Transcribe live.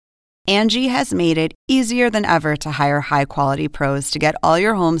Angie has made it easier than ever to hire high-quality pros to get all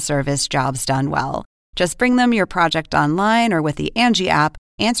your home service jobs done well. Just bring them your project online or with the Angie app,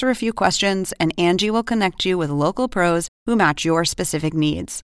 answer a few questions, and Angie will connect you with local pros who match your specific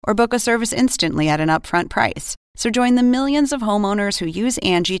needs. Or book a service instantly at an upfront price. So join the millions of homeowners who use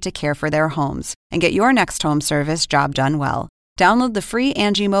Angie to care for their homes and get your next home service job done well. Download the free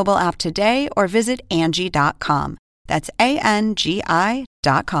Angie mobile app today or visit Angie.com. That's ANGI.com.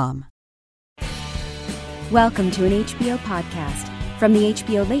 Welcome to an HBO podcast from the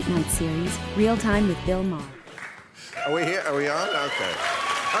HBO Late Night series, Real Time with Bill Maher. Are we here? Are we on? Okay.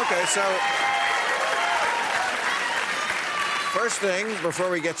 Okay, so first thing, before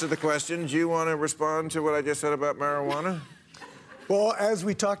we get to the questions, do you want to respond to what I just said about marijuana? Well, as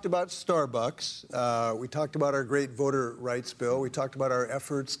we talked about Starbucks, we talked about our great voter rights bill, we talked about our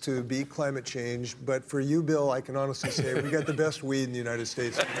efforts to beat climate change, but for you, Bill, I can honestly say we got the best weed in the United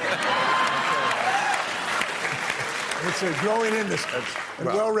States. It's a growing industry and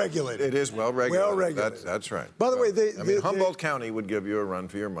well-regulated. It is well-regulated. Well-regulated. That's right. By the way, Humboldt County would give you a run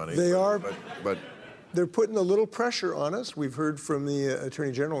for your money. But they're putting a little pressure on us. We've heard from the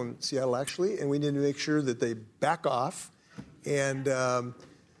Attorney General in Seattle, actually, and we need to make sure that they back off. And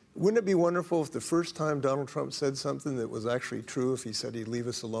wouldn't it be wonderful if the first time Donald Trump said something that was actually true, if he said he'd leave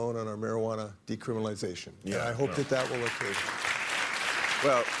us alone on our marijuana decriminalization? Yeah, and I hope that will occur.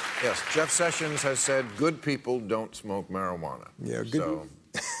 Well, yes, Jeff Sessions has said good people don't smoke marijuana. Yeah, good. So.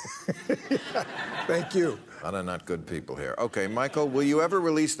 Thank you. A lot of not good people here. Okay, Michael, will you ever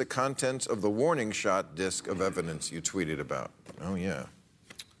release the contents of the warning shot disc of evidence you tweeted about? Oh, yeah.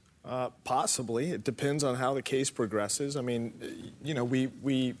 Possibly. It depends on how the case progresses. I mean, you know,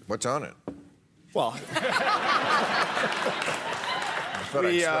 we... What's on it? Well...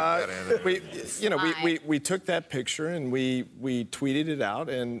 we took that picture and we tweeted it out,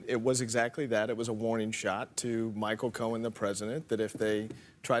 and it was exactly that. It was a warning shot to Michael Cohen, the president, that if they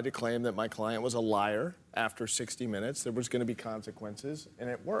tried to claim that my client was a liar after 60 minutes, there was going to be consequences, and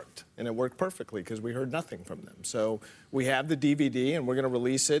it worked. And it worked perfectly because we heard nothing from them. So we have the DVD, and we're going to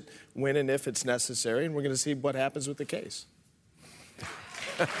release it when and if it's necessary, and we're going to see what happens with the case.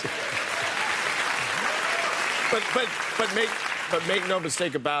 But make no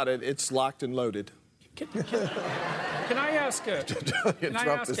mistake about it, it's locked and loaded. Can I ask a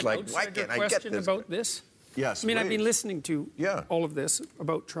question about this? Yes, I mean, please. I've been listening to all of this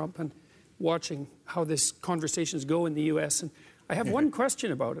about Trump and watching how these conversations go in the U.S. And I have one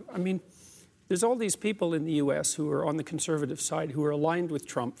question about it. I mean, there's all these people in the U.S. who are on the conservative side who are aligned with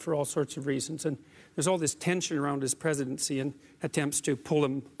Trump for all sorts of reasons. And there's all this tension around his presidency and attempts to pull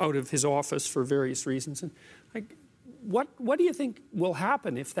him out of his office for various reasons. And what do you think will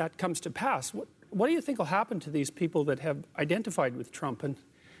happen if that comes to pass? What do you think will happen to these people that have identified with Trump? And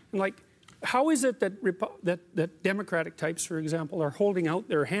how is it that Democratic types, for example, are holding out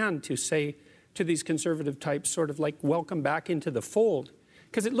their hand to say to these conservative types, sort of like, welcome back into the fold?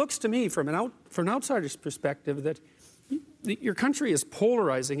 Because it looks to me, from an outsider's perspective, that your country is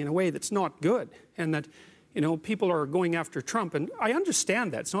polarizing in a way that's not good, and that, you know, people are going after Trump. And I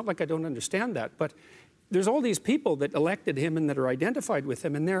understand that. It's not like I don't understand that, but there's all these people that elected him and that are identified with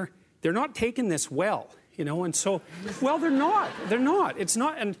him, and they're not taking this well, you know. And so, well, they're not. It's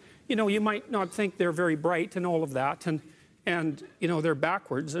not. And you know, you might not think they're very bright and all of that, and you know, they're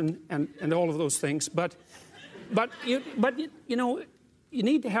backwards and all of those things. But you know, you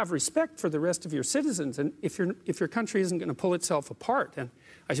need to have respect for the rest of your citizens, and if your country isn't going to pull itself apart. And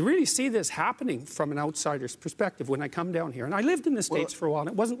I really see this happening from an outsider's perspective when I come down here. And I lived in the States for a while, and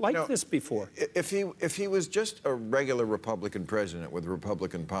it wasn't like this before. If he was just a regular Republican president with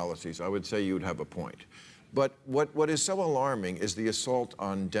Republican policies, I would say you'd have a point. But what is so alarming is the assault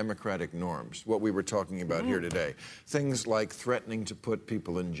on democratic norms, what we were talking about here today. Things like threatening to put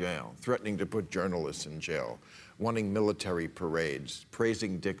people in jail, threatening to put journalists in jail, wanting military parades,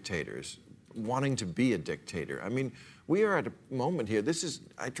 praising dictators, wanting to be a dictator. I mean, we are at a moment here.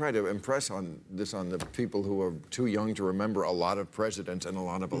 I try to impress on the people who are too young to remember a lot of presidents and a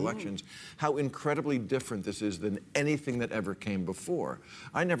lot of elections, how incredibly different this is than anything that ever came before.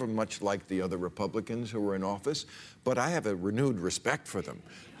 I never much liked the other Republicans who were in office, but I have a renewed respect for them.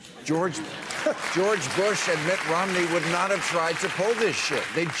 George Bush and Mitt Romney would not have tried to pull this shit.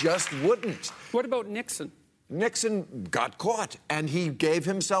 They just wouldn't. What about Nixon? Nixon got caught, and he gave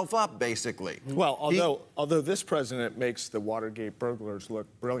himself up, basically. Well, although this president makes the Watergate burglars look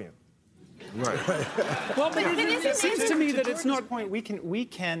brilliant. Right. Well, but it seems to me that it's not. Point, we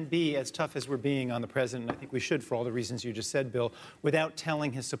can be as tough as we're being on the president. And I think we should, for all the reasons you just said, Bill, without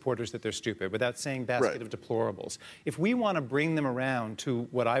telling his supporters that they're stupid, without saying basket of deplorables. If we want to bring them around to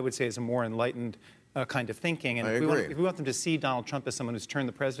what I would say is a more enlightened kind of thinking, and if we want them to see Donald Trump as someone who's turned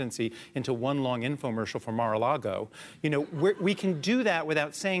the presidency into one long infomercial for Mar-a-Lago, we can do that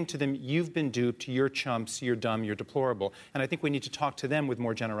without saying to them, you've been duped, you're chumps, you're dumb, you're deplorable. And I think we need to talk to them with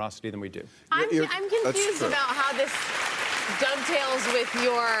more generosity than we do. I'm confused about how this dovetails with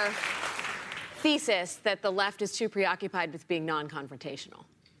your thesis that the left is too preoccupied with being non-confrontational.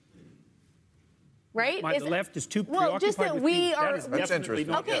 Right? The left is too preoccupied just that with we are. That's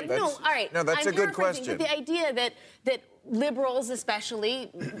interesting. Okay, all right. No, that's a good question. But the idea that liberals, especially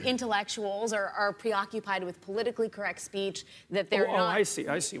intellectuals, are preoccupied with politically correct speech, that they're not. Oh, I see.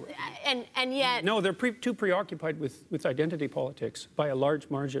 And yet. No, they're too preoccupied with identity politics by a large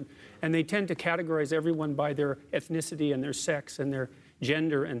margin, and they tend to categorize everyone by their ethnicity and their sex and their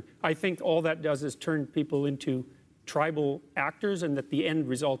gender, and I think all that does is turn people into tribal actors, and that the end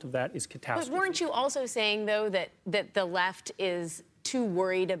result of that is catastrophe. But weren't you also saying, though, that the left is too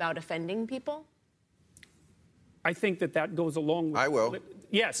worried about offending people? I think that goes along with... I will.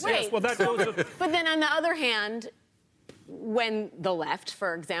 Yes, right. yes. Well, that goes... But then on the other hand, when the left,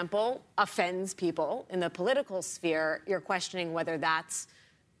 for example, offends people in the political sphere, you're questioning whether that's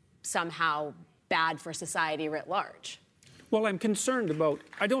somehow bad for society writ large. Well, I'm concerned about.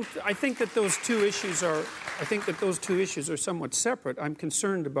 I think that those two issues are somewhat separate. I'm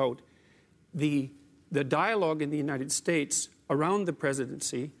concerned about the dialogue in the United States around the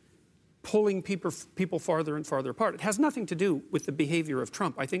presidency pulling people farther and farther apart. It has nothing to do with the behavior of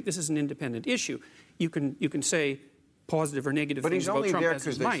Trump. I think this is an independent issue. You can say positive or negative things about Trump as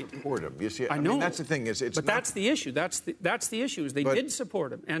you might. But he's only there because they support him. You see, I know. That's the thing. That's the issue. That's the issue. Is they did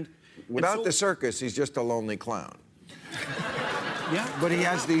support him, and without the circus, he's just a lonely clown. Yeah. But he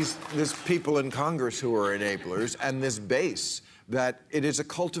has these people in Congress who are enablers, and this base that it is a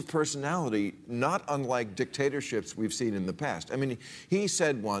cult of personality, not unlike dictatorships we've seen in the past. I mean, he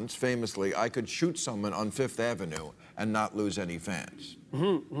said once, famously, I could shoot someone on Fifth Avenue and not lose any fans.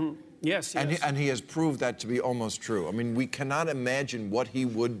 Mm-hmm, mm-hmm. Yes. And he has proved that to be almost true. I mean, we cannot imagine what he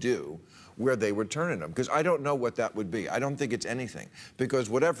would do where they would turn on him, because I don't know what that would be. I don't think it's anything, because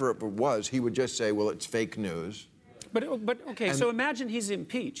whatever it was, he would just say, well, it's fake news. But okay, so imagine he's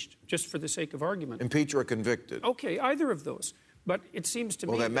impeached, just for the sake of argument. Impeach or convicted. Okay, either of those. But it seems to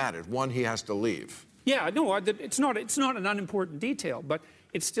me... Well, that matters. One, he has to leave. Yeah, no, it's not an unimportant detail, but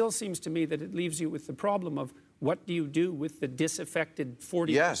it still seems to me that it leaves you with the problem of what do you do with the disaffected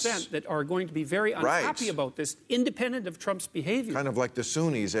 40% that are going to be very unhappy about this, independent of Trump's behavior. Kind of like the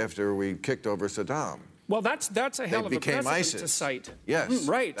Sunnis after we kicked over Saddam. Well, that's a hell of a precedent ISIS. To cite. Yes,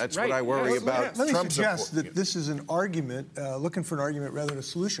 right. That's what I worry about. Let me suggest that this is an argument, looking for an argument rather than a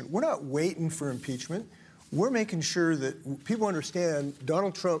solution. We're not waiting for impeachment. We're making sure that people understand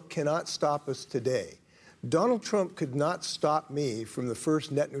Donald Trump cannot stop us today. Donald Trump could not stop me from the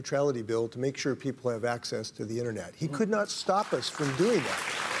first net neutrality bill to make sure people have access to the internet. He could not stop us from doing that.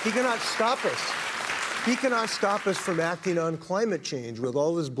 He cannot stop us. He cannot stop us from acting on climate change with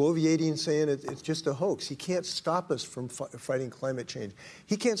all this bloviating saying it's just a hoax. He can't stop us from fighting climate change.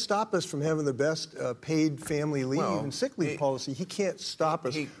 He can't stop us from having the best paid family leave and sick leave policy. He can't stop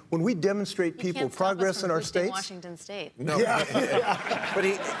us. When we demonstrate people progress in our states. Washington State. No. But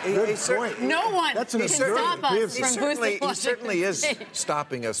he no one can stop us from boosting He certainly is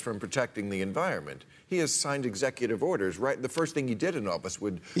stopping us from protecting the environment. He has signed executive orders, right? The first thing he did in office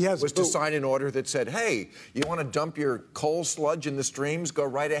was to sign an order that said, hey, you want to dump your coal sludge in the streams? Go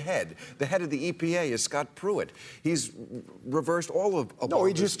right ahead. The head of the EPA is Scott Pruitt. He's reversed all of No,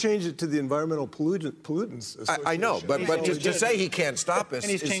 he just changed it to the Environmental Pollutants Association. I know, but to say he can't stop us...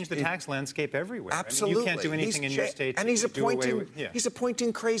 And he's changed the tax landscape everywhere. Absolutely. I mean, you can't do anything in your state. And he's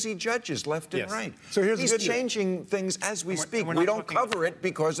appointing crazy judges left and right. So he's changing things as we speak. We don't cover it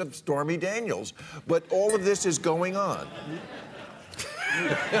because of Stormy Daniels, but all of this is going on.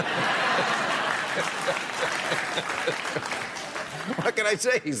 What can I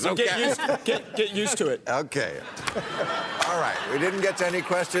say? He's okay. Get used to it. Okay. All right. We didn't get to any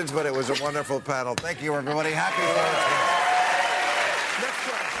questions, but it was a wonderful panel. Thank you, everybody. Happy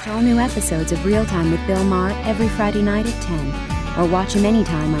Thursday. All new episodes of Real Time with Bill Maher every Friday night at 10, or watch him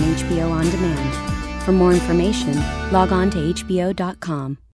anytime on HBO On Demand. For more information, log on to HBO.com.